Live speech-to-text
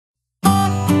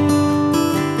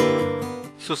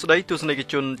សុស្ដីទស្សនិក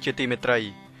ជនជាទីមេត្រី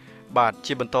បាទ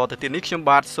ជាបន្តទៅទៀតនេះខ្ញុំ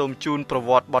បាទសូមជូនប្រ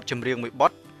វត្តិបទចម្រៀងមួយប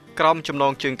ទក្រោមចំណ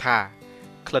ងជើងថា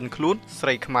ក្លិនខ្លួនស្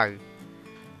រីខ្មៅ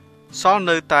សល់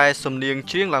នៅតែសំនៀង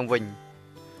ច្រៀងឡើងវិញ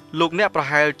លោកអ្នកប្រ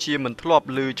ហែលជាមិនធ្លាប់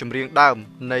ឮចម្រៀងដើម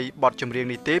នៃបទចម្រៀង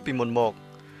នេះទេពីមុនមក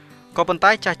ក៏ប៉ុន្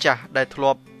តែចាស់ៗដែលធ្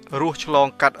លាប់រស់ឆ្លង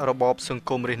កាត់របបសង្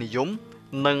គមរាស្ត្រនិយម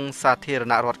និងសាធារ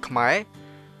ណរដ្ឋខ្មែរ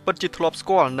ពិតជាធ្លាប់ស្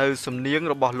គាល់នៅសំនៀង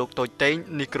របស់លោកតូចតេង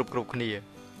នេះគ្រប់គ្នា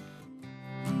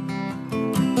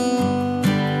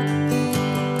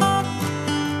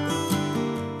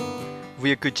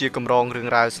វាគឺជាកម្រងរឿង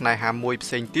រ៉ាវស្នេហាមួយផ្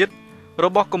សេងទៀតរ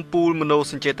បស់កំពូលមនោ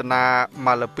សញ្ចេតនា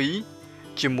ម៉ាឡាពី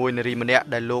ជាមួយនារីម្នាក់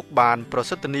ដែលលោកបានប្រ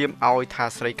សិទ្ធនាមឲ្យថា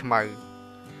ស្រីខ្មៅ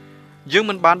យើង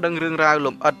មិនបានដឹងរឿងរ៉ាវល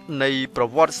ម្អិតនៃប្រ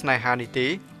វត្តិស្នេហានេះទេ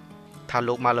ថា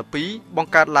លោកម៉ាឡាពីប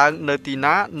ង្កើតឡើងនៅទី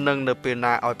ណានិងនៅពេល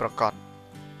ណាឲ្យប្រកប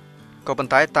ក៏ប៉ុ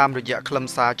ន្តែតាមរយៈខ្លឹម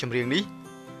សារចម្រៀងនេះ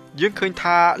យើងឃើញ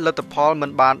ថាលទ្ធផលមិ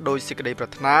នបានដោយសេចក្តីប្រា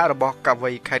ថ្នារបស់ក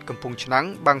វីខេត្តកំពង់ឆ្នាំង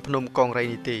បាំងភ្នំកងរៃ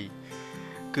នេះទេ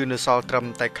គឺនៅសល់ត្រឹម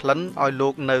តែក្លិនឲ្យលោ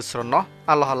កនៅស្រណោះ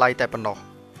អាឡោះអាល័យតែប៉ុណ្ណោះ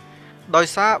ដោយ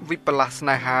សារវិបលាសស្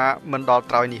នេហាមិនដល់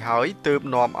ត្រើយនេះហើយទើប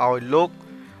នាំឲ្យលោក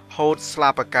ហូតស្លា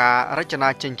បការរចនា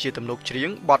ចេញជាទំនុកច្រៀង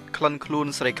បទក្លិនខ្លួន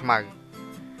ស្រីខ្មៅ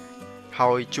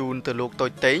ហើយជូនទៅលោកតូ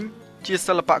ចតេងជា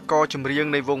សិល្បករចម្រៀង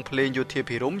នៃវង់ភ្លេងយោធា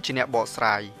ភិរម្យជាអ្នកបកស្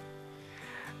រាយ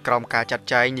ក្រោមការចាត់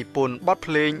ចែងនិពន្ធបទ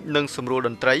ភ្លេងនិងសម្រួលត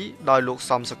ន្ត្រីដោយលោក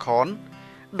សំសុខន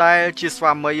ដែលជាស្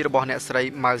វាមីរបស់អ្នកស្រី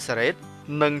ម៉ៅសារ៉េត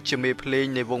និងជាមេភ្លេង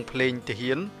នៃវង់ភ្លេងទា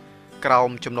ហានក្រោម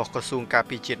ចំណុះក្រសួងការ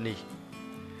ពារជាតិនេះ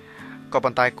ក៏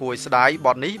ប៉ុន្តែគួរឲ្យស្ដាយប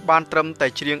ទនេះបានត្រឹមតែ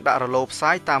ច្រៀងដាក់រលោផ្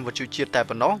សាយតាមវិទ្យុជាតិតែ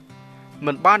ប៉ុណ្ណោះ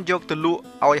មិនបានយកទៅលក់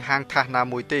ឲ្យហាងថាសណា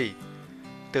មួយទេ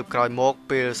ទើបក្រោយមក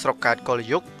ពេលស្រុកកើតកល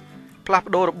យុគផ្លាស់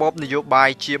ប្ដូររបបនយោបាយ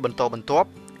ជាបន្តបន្ទាប់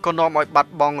ក៏នាំឲ្យបា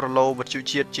ត់បង់រលោវិទ្យុ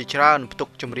ជាតិជាច្រើនផ្ទុក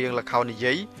ចម្រៀងល្ខោននិ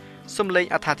យាយសំឡេង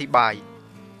អត្ថាធិប្បាយ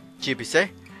ជាពិសេស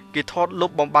គេថតលុ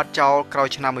បបំបត្តិចោលក្រោយ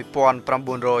ឆ្នាំ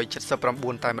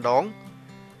1979តែម្ដង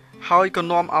ហើយក៏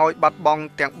នាំឲ្យបាត់បង់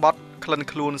ទាំងបទក្លិន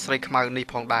ខ្លួនស្រីខ្មៅនេះ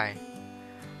ផងដែរ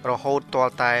រហូតទា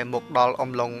ល់តែមកដល់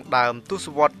អំឡុងដើមទស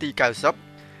វត្សរ៍ទី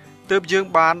90ទើបយើង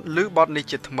បានឮបទនេះ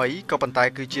ជាថ្មីក៏ប៉ុន្តែ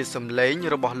គឺជាសំឡេង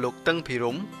របស់លោកតឹងភិរ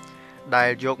ម្យដែល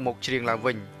យកមកច្រៀងឡើង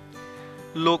វិញ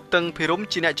លោកតឹងភិរម្យ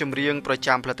ជាអ្នកចម្រៀងប្រ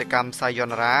ចាំផលិតកម្មសាយ័ន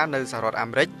រ៉ានៅសហរដ្ឋអា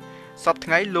មេរិកសពថ្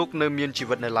ងៃលោកនៅមានជី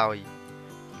វិតនៅឡើយ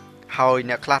ហើយ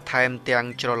អ្នកខ្លះថែមទាំង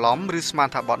ច្រឡំឬស្មាន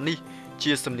ថាបទនេះ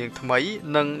ជាសំនៀងថ្មី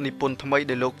និងនិពន្ធថ្មី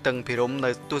ដែលលោកតឹងភិរម្យ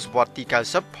នៅទសវត្សរ៍ទី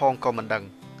90ផងក៏មិនដឹង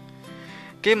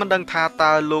គេមិនដឹងថា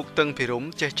តើលោកតឹងភិរម្យ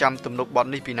ចេះចាំទំនុកបទ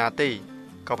នេះពីណាទេ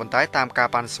ក៏ប៉ុន្តែតាមការ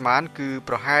ប៉ាន់ស្មានគឺ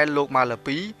ប្រហែលលោកម៉ាឡា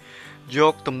ពីយ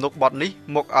កទំនុកបទនេះ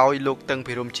មកឲ្យលោកតឹង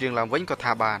ភិរម្យច្រៀងឡើងវិញក៏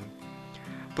ថាបាន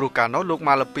ព្រោះកាលនោះលោក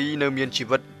ម៉ាឡាពីនៅមានជី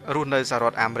វិតរស់នៅសហរ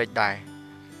ដ្ឋអាមេរិកដែរ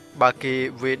បើគេ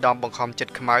វេដំបង្ខំចិត្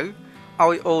តខ្មៅ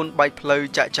ឲ្យអូនបែកផ្លូវ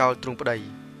ចាក់ចោលទ្រង់ប្តី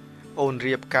អូន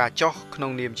រៀបការចោះក្នុ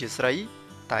ងនាមជាស្រី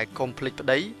តែកុំភ្លេចប្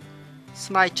តី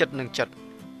ស្នេហ៍ចិត្តនឹងចិត្ត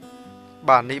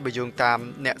បាទនេះបើយោងតាម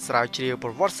អ្នកស្រាវជ្រាវប្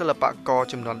រវត្តិសិល្បករ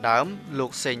ចំនួនដើមលោ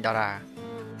កសេងតារា